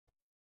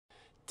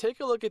Take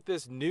a look at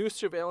this new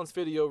surveillance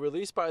video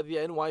released by the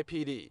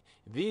NYPD.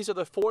 These are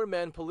the four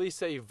men police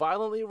say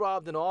violently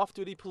robbed an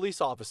off-duty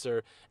police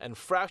officer and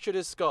fractured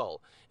his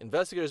skull.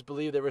 Investigators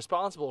believe they're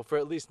responsible for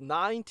at least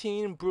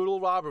 19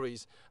 brutal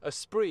robberies, a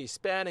spree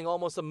spanning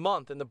almost a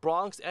month in the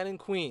Bronx and in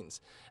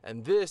Queens.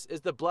 And this is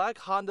the black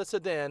Honda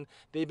sedan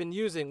they've been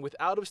using with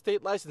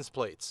out-of-state license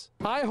plates.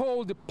 I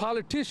hold the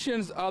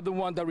politicians are the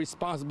ones that are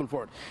responsible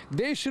for it.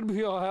 They should be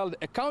held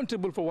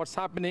accountable for what's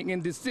happening in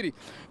this city,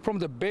 from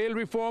the bail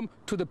reform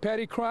to the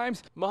petty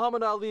crimes.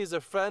 Muhammad Ali is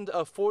a friend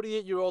of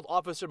 48-year-old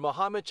officer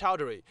Mohammed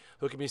Chowdhury,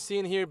 who can be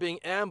seen here being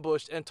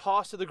ambushed and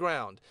tossed to the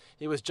ground.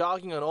 He was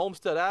jogging on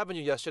Olmsted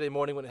Avenue yesterday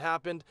morning when it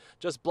happened,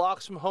 just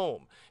blocks from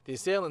home. The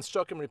assailant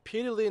struck him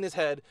repeatedly in his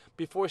head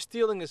before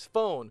stealing his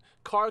phone,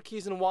 car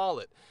keys, and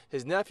wallet.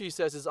 His nephew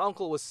says his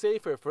uncle was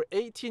safer for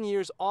 18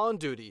 years on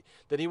duty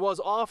than he was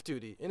off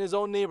duty in his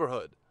own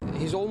neighborhood.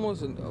 He's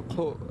almost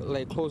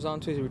close on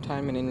to his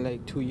retirement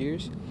in 2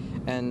 years,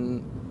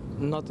 and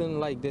nothing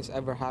like this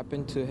ever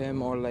happened to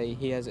him, or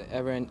he has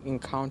ever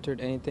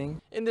encountered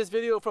anything. In this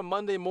video from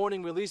Monday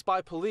morning released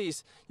by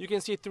police, you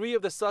can see three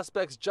of the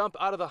suspects jump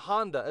out of the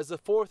Honda as the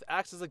fourth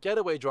acts as a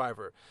getaway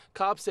driver.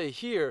 Cops say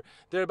here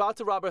they're about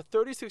to rob a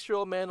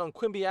 36-year-old man on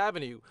Quimby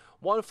Avenue.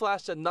 One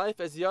flashed a knife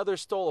as the other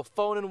stole a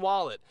phone and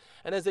wallet.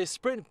 And as they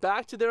sprint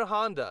back to their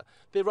Honda,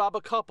 they rob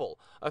a couple,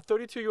 a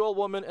 32-year-old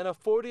woman and a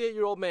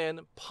 48-year-old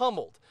man,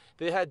 pummeled.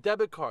 They had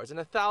debit cards and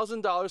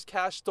 $1,000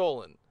 cash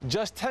stolen.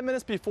 Just 10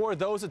 minutes before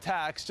those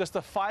attacks, just a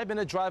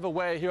 5-minute drive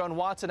away here on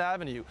Watson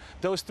Avenue,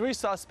 those three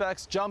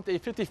suspects jumped a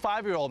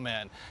 55-year-old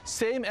man.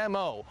 Same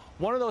MO.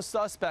 One of those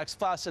suspects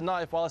flashed a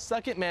knife while a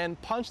second man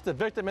punched the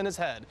victim in his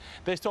head.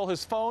 They stole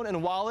his phone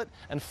and wallet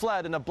and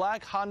fled in a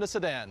black Honda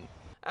sedan.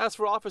 As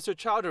for Officer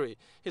Chowdhury,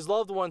 his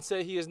loved ones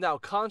say he is now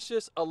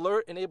conscious,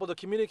 alert, and able to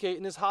communicate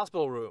in his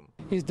hospital room.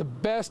 He's the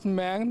best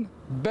man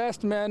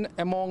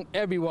among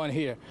everyone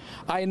here.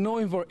 I know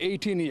him for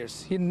 18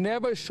 years. He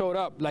never showed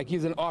up like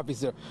he's an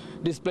officer,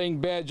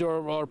 displaying badge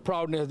or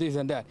proudness, this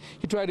and that.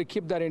 He tried to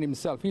keep that in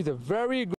himself. He's a very good